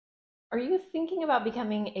Are you thinking about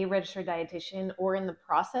becoming a registered dietitian or in the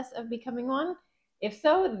process of becoming one? If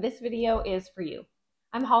so, this video is for you.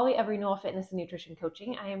 I'm Holly of Renewal Fitness and Nutrition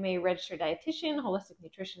Coaching. I am a registered dietitian, holistic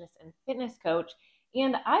nutritionist, and fitness coach,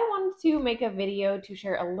 and I wanted to make a video to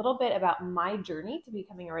share a little bit about my journey to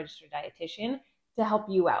becoming a registered dietitian to help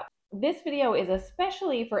you out. This video is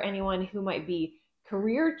especially for anyone who might be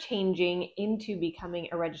career changing into becoming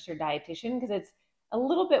a registered dietitian because it's a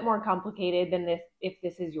little bit more complicated than this if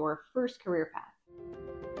this is your first career path.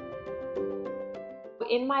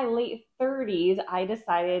 In my late 30s, I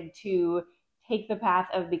decided to take the path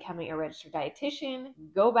of becoming a registered dietitian,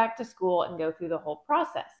 go back to school, and go through the whole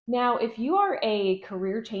process. Now, if you are a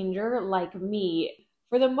career changer like me,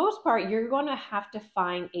 for the most part, you're going to have to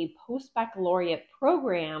find a post-baccalaureate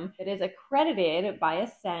program that is accredited by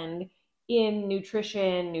Ascend in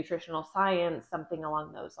nutrition, nutritional science, something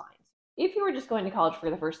along those lines. If you were just going to college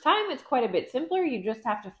for the first time, it's quite a bit simpler. You just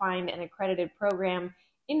have to find an accredited program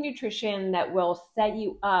in nutrition that will set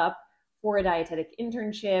you up for a dietetic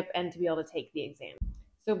internship and to be able to take the exam.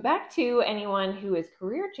 So back to anyone who is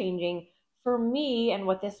career changing, for me, and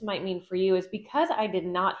what this might mean for you, is because I did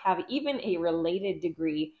not have even a related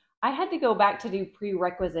degree, I had to go back to do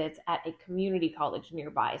prerequisites at a community college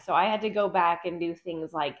nearby. So I had to go back and do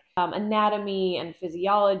things like anatomy and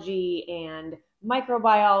physiology and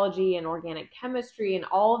microbiology and organic chemistry and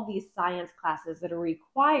all of these science classes that are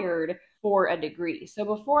required for a degree. So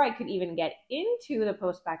before I could even get into the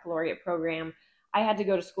post-baccalaureate program, I had to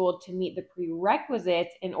go to school to meet the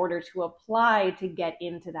prerequisites in order to apply to get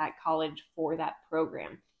into that college for that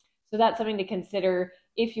program. So that's something to consider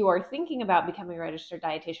if you are thinking about becoming a registered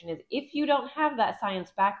dietitian, is if you don't have that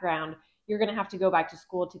science background, you're going to have to go back to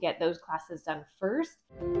school to get those classes done first.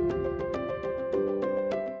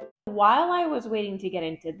 While I was waiting to get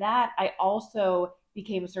into that, I also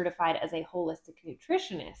became certified as a holistic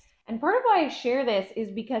nutritionist. And part of why I share this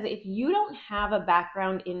is because if you don't have a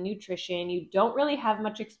background in nutrition, you don't really have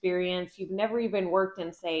much experience, you've never even worked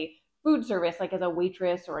in, say, food service, like as a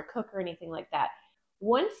waitress or a cook or anything like that,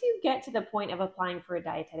 once you get to the point of applying for a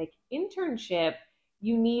dietetic internship,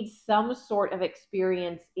 you need some sort of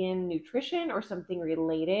experience in nutrition or something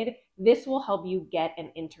related. This will help you get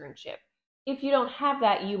an internship. If you don't have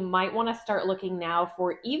that, you might want to start looking now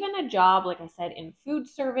for even a job, like I said, in food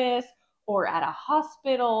service or at a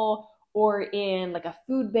hospital or in like a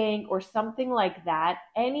food bank or something like that.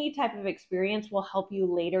 Any type of experience will help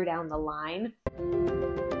you later down the line.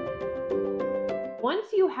 Once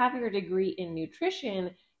you have your degree in nutrition,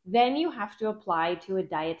 then you have to apply to a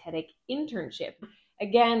dietetic internship.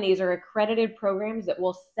 Again, these are accredited programs that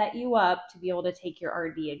will set you up to be able to take your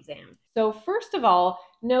RD exam. So first of all,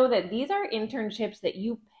 know that these are internships that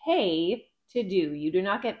you pay to do. You do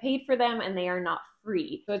not get paid for them and they are not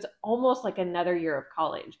free. So it's almost like another year of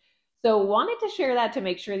college. So wanted to share that to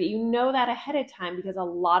make sure that you know that ahead of time, because a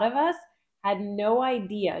lot of us had no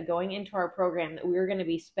idea going into our program that we were going to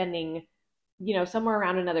be spending somewhere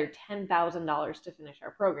around another $10,000 to finish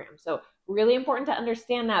our program. So really important to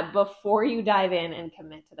understand that before you dive in and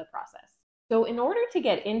commit to the process. So in order to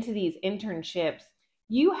get into these internships,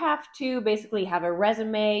 you have to basically have a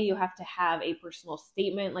resume, you have to have a personal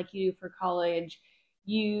statement like you do for college,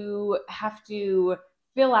 you have to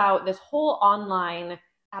fill out this whole online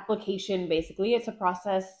application basically. It's a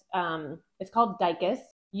process, it's called DICUS.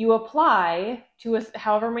 You apply to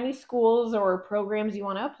however many schools or programs you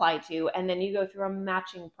want to apply to, and then you go through a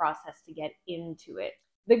matching process to get into it.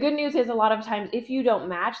 The good news is a lot of times if you don't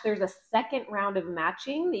match, there's a second round of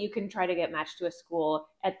matching that you can try to get matched to a school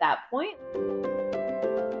at that point.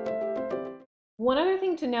 One other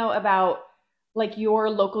thing to know about like your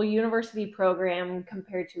local university program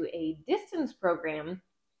compared to a distance program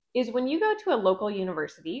is when you go to a local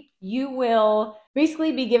university, you will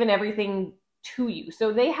basically be given everything to you.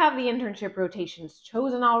 So they have the internship rotations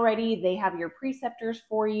chosen already. They have your preceptors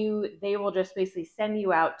for you. They will just basically send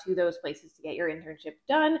you out to those places to get your internship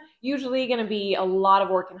done. Usually going to be a lot of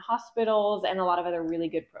work in hospitals and a lot of other really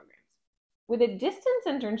good programs. With a distance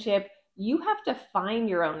internship, you have to find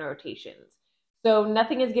your own rotations. So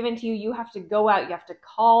nothing is given to you. You have to go out. You have to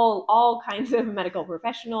call all kinds of medical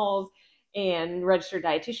professionals and registered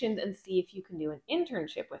dietitians and see if you can do an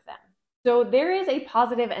internship with them. So there is a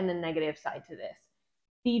positive and a negative side to this.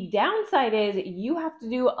 The downside is you have to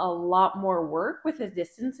do a lot more work with a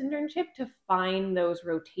distance internship to find those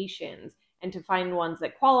rotations and to find ones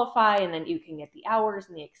that qualify, and then you can get the hours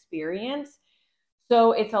and the experience.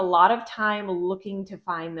 So it's a lot of time looking to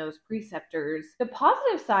find those preceptors. The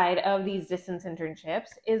positive side of these distance internships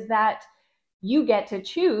is that you get to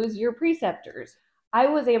choose your preceptors. I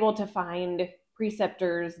was able to find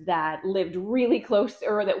preceptors that lived really close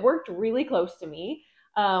or that worked really close to me.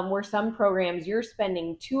 Where some programs you're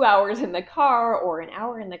spending 2 hours in the car or an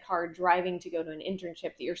hour in the car driving to go to an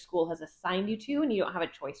internship that your school has assigned you to, and you don't have a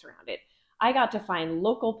choice around it. I got to find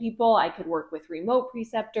local people. I could work with remote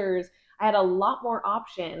preceptors. I had a lot more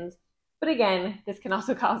options. But again, this can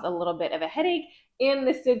also cause a little bit of a headache, and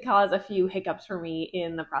this did cause a few hiccups for me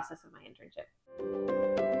in the process of my internship.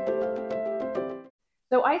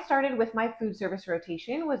 So I started with my food service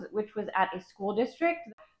rotation, which was at a school district.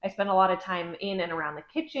 I spent a lot of time in and around the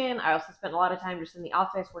kitchen. I also spent a lot of time just in the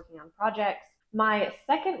office working on projects. My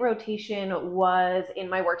second rotation was in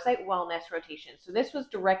my worksite wellness rotation. So this was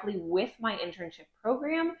directly with my internship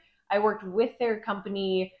program. I worked with their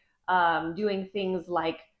company doing things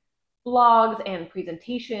like blogs and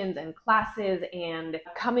presentations and classes and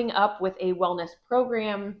coming up with a wellness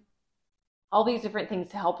program, all these different things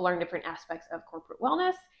to help learn different aspects of corporate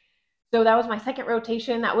wellness. So that was my second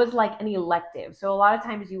rotation. That was like an elective. So a lot of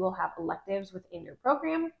times you will have electives within your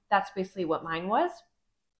program. That's basically what mine was.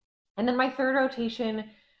 And then my third rotation,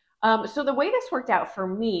 so the way this worked out for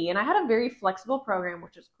me, and I had a very flexible program,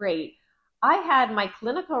 which was great. I had my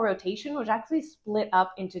clinical rotation, which actually split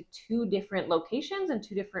up into 2 different locations and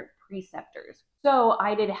 2 different preceptors. So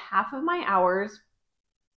I did half of my hours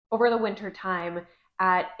over the winter time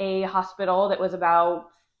at a hospital that was about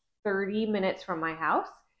 30 minutes from my house.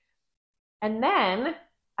 And then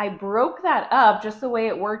I broke that up just the way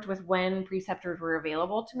it worked with when preceptors were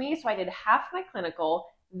available to me. So I did half my clinical,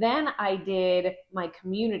 then I did my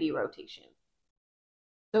community rotation.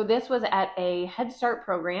 So this was at a Head Start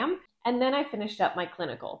program, and then I finished up my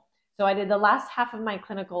clinical. So I did the last half of my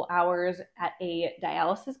clinical hours at a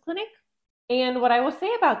dialysis clinic. And what I will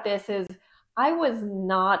say about this is I was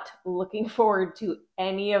not looking forward to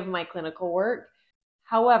any of my clinical work.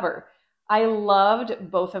 However, I loved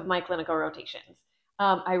both of my clinical rotations.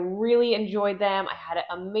 I really enjoyed them. I had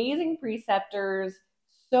amazing preceptors,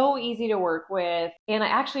 so easy to work with, and I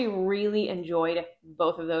actually really enjoyed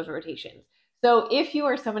both of those rotations. So if you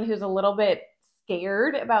are someone who's a little bit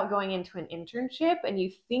scared about going into an internship and you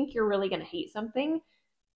think you're really going to hate something,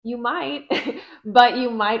 you might, but you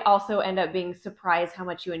might also end up being surprised how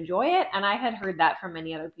much you enjoy it. And I had heard that from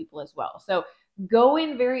many other people as well. So go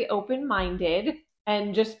in very open-minded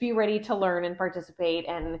and just be ready to learn and participate,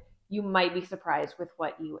 and you might be surprised with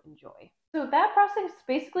what you enjoy. So that process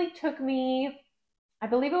basically took me, I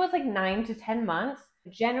believe it was like 9 to 10 months.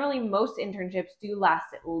 Generally, most internships do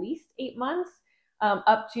last at least 8 months,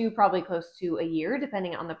 up to probably close to a year,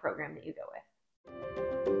 depending on the program that you go with.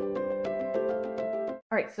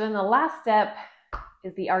 All right, so then the last step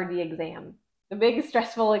is the RD exam, the big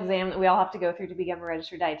stressful exam that we all have to go through to become a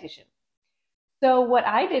registered dietitian. So what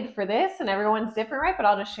I did for this, and everyone's different, right? But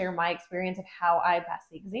I'll just share my experience of how I passed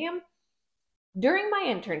the exam. During my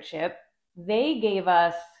internship, they gave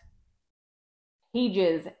us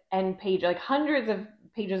pages and pages, like hundreds of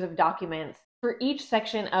pages of documents for each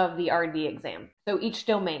section of the RD exam. So each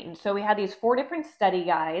domain. So we had these 4 different study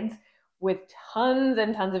guides with tons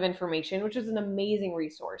and tons of information, which is an amazing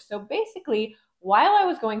resource. So basically, while I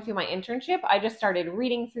was going through my internship, I just started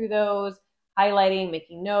reading through those, highlighting,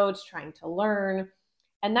 making notes, trying to learn.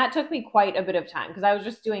 And that took me quite a bit of time because I was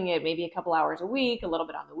just doing it maybe a couple hours a week, a little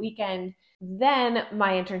bit on the weekend. Then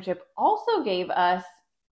my internship also gave us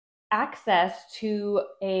access to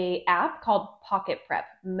an app called Pocket Prep,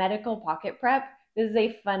 Medical Pocket Prep. This is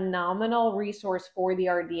a phenomenal resource for the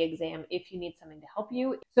RD exam if you need something to help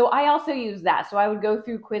you. So I also use that. So I would go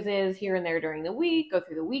through quizzes here and there during the week, go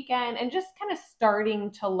through the weekend, and just kind of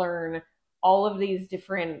starting to learn all of these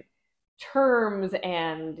different terms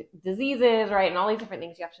and diseases, right? And all these different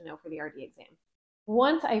things you have to know for the RD exam.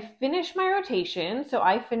 Once I finished my rotation, so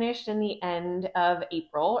I finished in the end of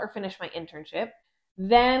April, or finished my internship,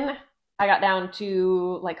 then I got down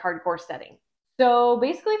to like hardcore studying. So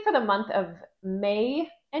basically for the month of May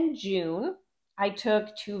and June, I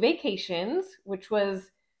took 2 vacations, which was,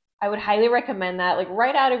 I would highly recommend that, like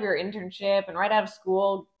right out of your internship and right out of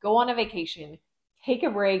school, go on a vacation, take a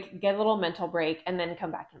break, get a little mental break, and then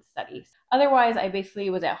come back and study. Otherwise, I basically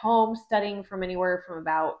was at home studying from anywhere from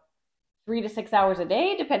about 3 to 6 hours a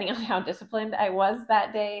day, depending on how disciplined I was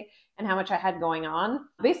that day and how much I had going on.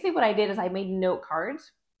 Basically what I did is I made note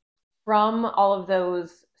cards from all of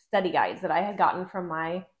those study guides that I had gotten from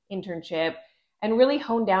my internship and really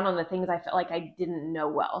honed down on the things I felt like I didn't know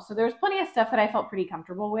well. So there was plenty of stuff that I felt pretty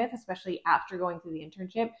comfortable with, especially after going through the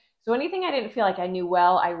internship. So anything I didn't feel like I knew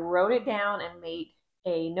well, I wrote it down and made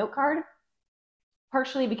a note card,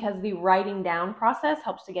 partially because the writing down process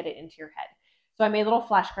helps to get it into your head. So I made little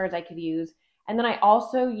flashcards I could use. And then I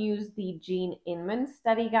also used the Inman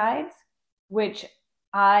study guides, which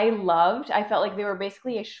I loved. I felt like they were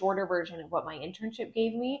basically a shorter version of what my internship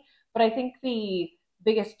gave me. But I think the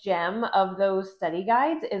biggest gem of those study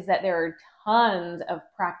guides is that there are tons of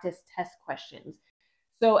practice test questions.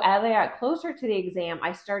 So as I got closer to the exam,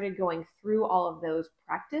 I started going through all of those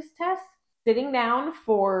practice tests, sitting down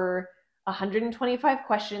for 125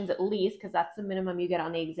 questions at least, because that's the minimum you get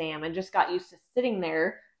on the exam, and just got used to sitting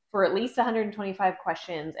there for at least 125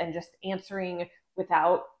 questions and just answering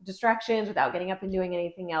without distractions, without getting up and doing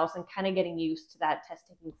anything else, and kind of getting used to that test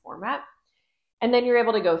taking format. And then you're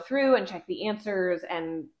able to go through and check the answers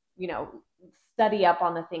and, study up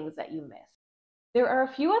on the things that you missed. There are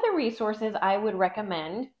a few other resources I would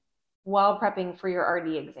recommend while prepping for your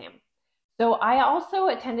RD exam. So I also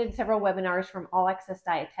attended several webinars from All Access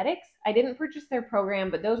Dietetics. I didn't purchase their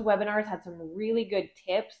program, but those webinars had some really good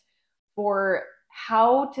tips for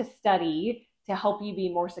how to study to help you be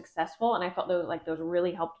more successful. And I felt those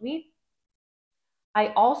really helped me. I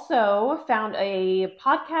also found a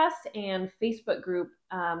podcast and Facebook group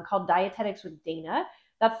called Dietetics with Dana.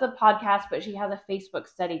 That's the podcast, but she has a Facebook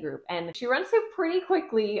study group, and she runs through pretty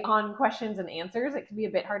quickly on questions and answers. It can be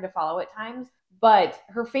a bit hard to follow at times, but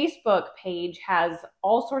her Facebook page has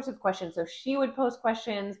all sorts of questions. So she would post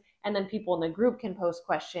questions, and then people in the group can post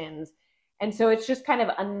questions. And so it's just kind of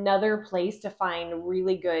another place to find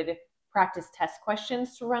really good practice test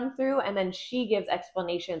questions to run through, and then she gives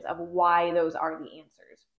explanations of why those are the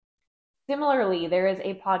answers. Similarly, there is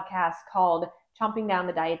a podcast called Chomping Down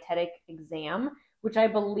the Dietetic Exam, which I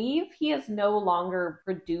believe he is no longer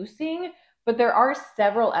producing, but there are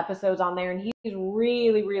several episodes on there, and he's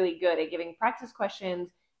really, really good at giving practice questions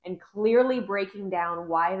and clearly breaking down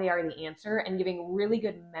why they are the answer and giving really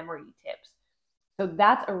good memory tips. So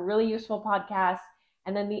that's a really useful podcast.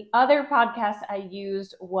 And then the other podcast I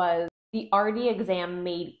used was The RD Exam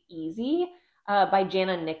Made Easy by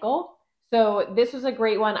Jana Nickel. So this was a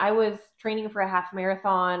great one. I was training for a half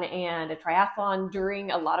marathon and a triathlon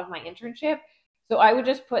during a lot of my internship. So I would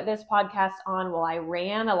just put this podcast on while I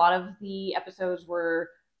ran. A lot of the episodes were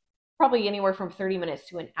probably anywhere from 30 minutes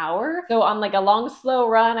to an hour. So on like a long, slow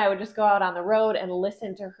run, I would just go out on the road and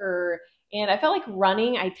listen to her. And I felt like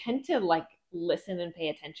running, I tend to listen and pay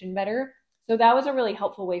attention better. So that was a really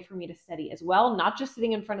helpful way for me to study as well, not just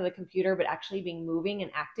sitting in front of the computer, but actually being moving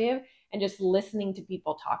and active and just listening to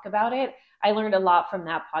people talk about it. I learned a lot from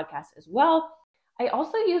that podcast as well. I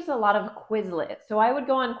also used a lot of Quizlet. So I would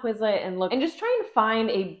go on Quizlet and look and just try and find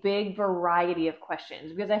a big variety of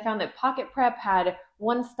questions, because I found that Pocket Prep had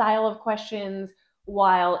one style of questions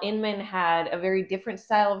while Inman had a very different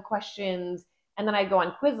style of questions. And then I'd go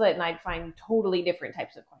on Quizlet and I'd find totally different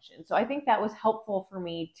types of questions. So I think that was helpful for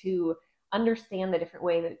me to understand the different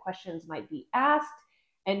way that questions might be asked,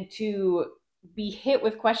 and to be hit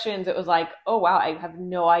with questions. It was like, oh, wow, I have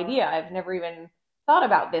no idea. I've never even thought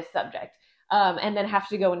about this subject. And then have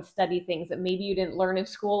to go and study things that maybe you didn't learn in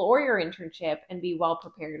school or your internship and be well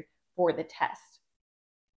prepared for the test.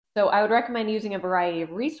 So I would recommend using a variety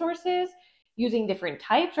of resources, using different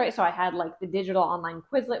types, right? So I had the digital online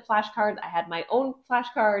Quizlet flashcards. I had my own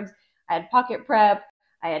flashcards. I had Pocket Prep.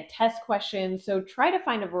 I had test questions. So try to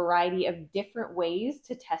find a variety of different ways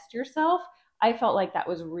to test yourself. I felt like that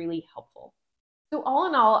was really helpful. So all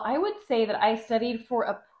in all, I would say that I studied for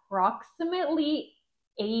approximately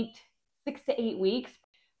 6 to 8 weeks.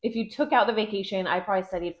 If you took out the vacation, I probably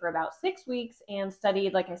studied for about 6 weeks and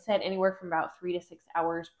studied, like I said, anywhere from about 3 to 6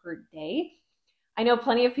 hours per day. I know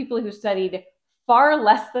plenty of people who studied far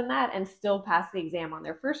less than that and still passed the exam on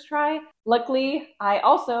their first try. Luckily, I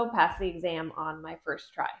also passed the exam on my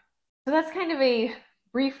first try. So that's kind of a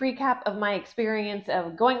brief recap of my experience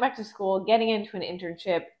of going back to school, getting into an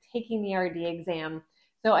internship, taking the RD exam.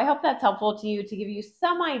 So I hope that's helpful to you, to give you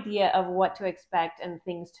some idea of what to expect and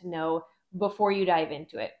things to know before you dive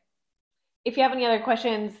into it. If you have any other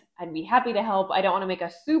questions, I'd be happy to help. I don't want to make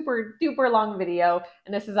a super duper long video,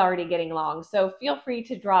 and this is already getting long. So feel free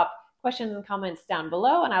to drop questions and comments down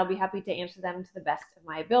below, and I'll be happy to answer them to the best of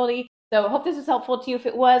my ability. So I hope this was helpful to you. If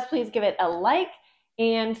it was, please give it a like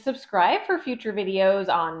and subscribe for future videos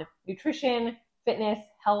on nutrition, fitness,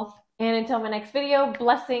 health. And until my next video,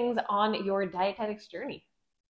 blessings on your dietetics journey.